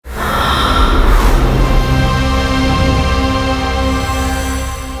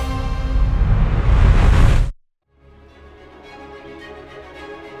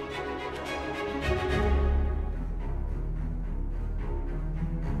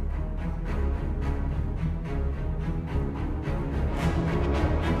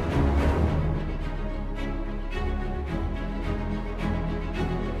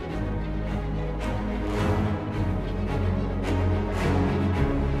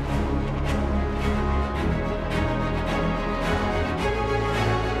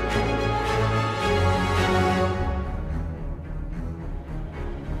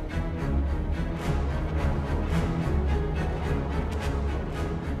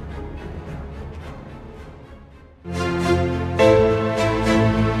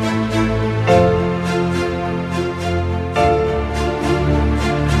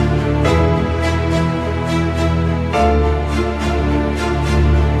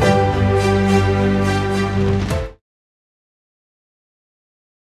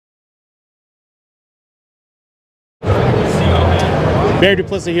Barry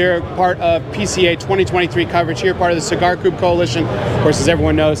Duplessis here, part of PCA 2023 coverage here, part of the Cigar Group Coalition. Of course, as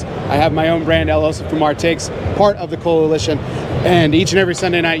everyone knows, I have my own brand, El Oso Fumar Takes, part of the coalition. And each and every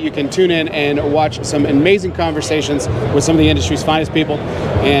Sunday night, you can tune in and watch some amazing conversations with some of the industry's finest people.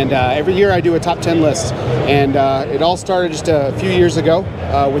 And every year I do a top 10 list. And it all started just a few years ago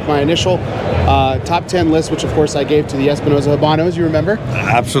with my initial top 10 list, which of course I gave to the Espinosa Habanos, you remember?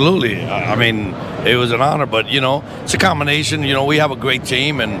 Absolutely. I mean, it was an honor, but, it's a combination. We have a great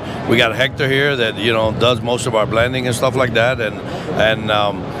team, and we got Hector here that, does most of our blending and stuff like that. And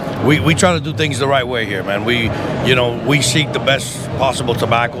we try to do things the right way here, man. We seek the best possible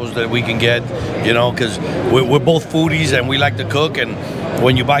tobaccos that we can get, because we're both foodies and we like to cook. And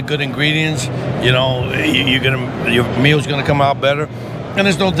when you buy good ingredients, your meal's gonna come out better. And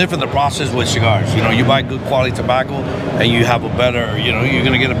it's no different the process with cigars. You buy good quality tobacco, and you have a better, you're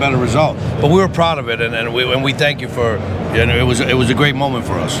going to get a better result. But we were proud of it, and we thank you for, it was a great moment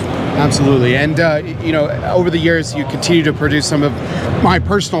for us. Absolutely, and over the years, you continue to produce some of my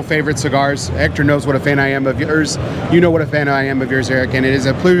personal favorite cigars. Hector knows what a fan I am of yours. You know what a fan I am of yours, Eric, and it is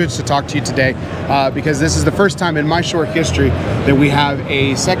a privilege to talk to you today because this is the first time in my short history that we have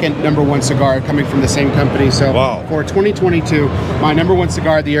a second #1 cigar coming from the same company. So wow. For 2022, my #1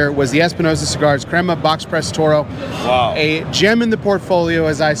 cigar of the year was the Espinosa Cigars Crema Box Press Toro. Wow. A gem in the portfolio,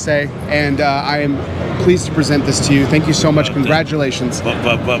 as I say, and I am pleased to present this to you. Thank you so much. Congratulations. But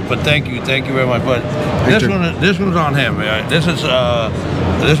thank you very much. But this one's on him.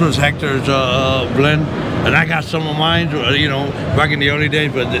 This was Hector's blend, and I got some of mine, back in the early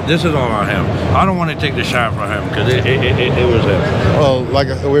days. But this is all on him. I don't want to take the shine from him because it was him. Well,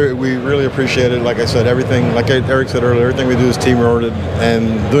 we really appreciate it. Like I said, everything, like Eric said earlier, everything we do is team-oriented.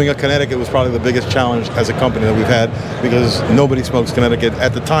 And doing a Connecticut was probably the biggest challenge as a company that we've had because nobody smokes Connecticut.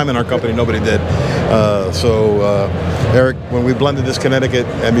 At the time in our company, nobody did. Eric, when we blended this Connecticut,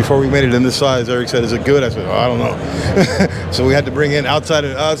 and before we made it in this size, Eric said, "Is it good?" I said, "Oh, I don't know." So we had to bring in outside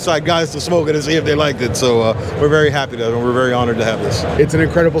guys to smoke it and see if they liked it. So we're very happy that, and we're very honored to have this. It's an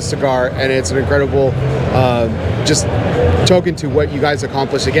incredible cigar, and it's an incredible just token to what you guys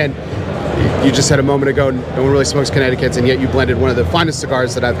accomplished. Again, you just said a moment ago, no one really smokes Connecticut's, and yet you blended one of the finest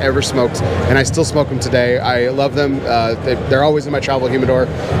cigars that I've ever smoked, and I still smoke them today. I love them. They're always in my travel humidor,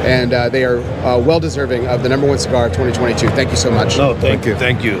 and they are well deserving of the #1 cigar of 2022. Thank you so much. No, thank you.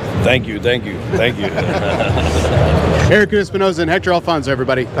 Eric Espinosa and Hector Alfonso,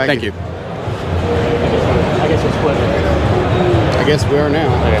 everybody. Thank you. I guess we're split. I guess we are now.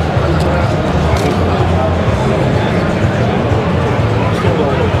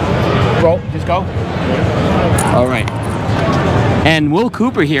 Roll, just go. All right. And Will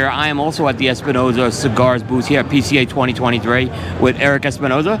Cooper here. I am also at the Espinosa Cigars booth here at PCA 2023 with Eric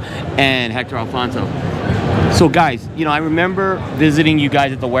Espinosa and Hector Alfonso. So guys, I remember visiting you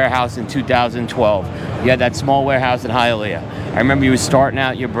guys at the warehouse in 2012. You had that small warehouse in Hialeah. I remember you were starting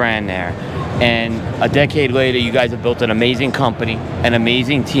out your brand there. And a decade later, you guys have built an amazing company, an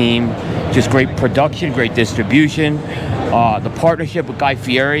amazing team, just great production, great distribution. The partnership with Guy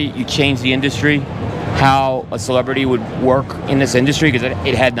Fieri, you changed the industry, how a celebrity would work in this industry, because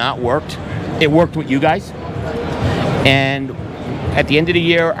it had not worked. It worked with you guys. And at the end of the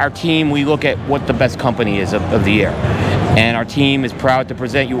year, our team, we look at what the best company is of the year. And our team is proud to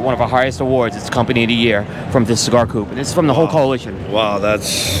present you one of our highest awards. It's Company of the Year from the Cigar Coop. And this is from the whole coalition. Wow,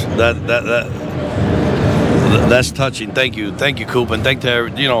 that's touching. Thank you, Coop, and thank to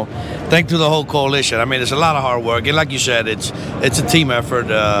the whole coalition. I mean, it's a lot of hard work, and like you said, it's a team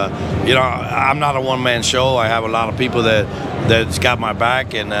effort. I'm not a one-man show. I have a lot of people that's got my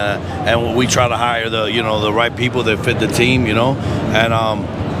back, and we try to hire the right people that fit the team. And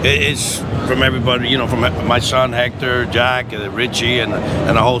it's from everybody. From my son Hector, Jack, and Richie, and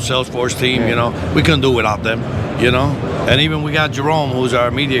the whole Salesforce team. We couldn't do it without them. And even we got Jerome, who's our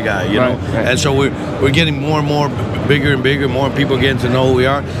media guy, Right. And so we're getting more and more bigger and bigger, more people getting to know who we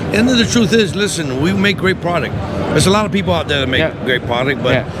are. And the truth is, listen, we make great product. There's a lot of people out there that make great product,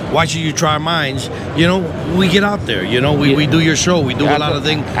 but why should you try mines? We get out there, we do your show, we do a lot of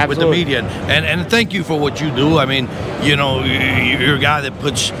things with the media. And thank you for what you do. I mean, you're a guy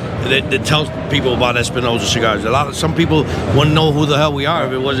that tells people about Espinosa Cigars. Some people wouldn't know who the hell we are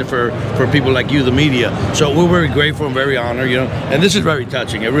if it wasn't for people like you, the media. So we're very grateful and very honored, and this is very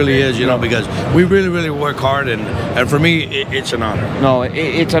touching. It really is, because we really, really work hard, and for me, it's an honor. No,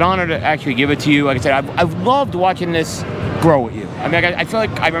 it's an honor to actually give it to you. Like I said, I've loved watching this grow with you. I mean, I feel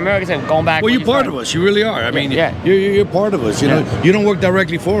like I remember, like I said, going back. Well, you're part of us. You really are. I mean, yeah. you're part of us. You know, you don't work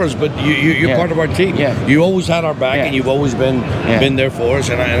directly for us, but you're part of our team. Yeah. You always had our back, and you've always been there for us,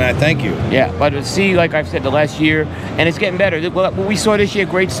 and I thank you. Yeah, but to see, like I've said, the last year, and it's getting better. What we saw this year,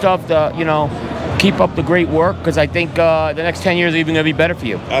 great stuff. You know, keep up the great work, because I think the next 10 years are even going to be better for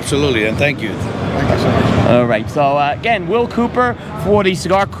you. Absolutely, and thank you. Thank you so much. All right. So again, Will Cooper for the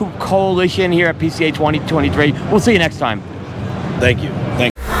Cigar Coop Coalition here at PCA 2023. We'll see you next time. Thank you. Thank you.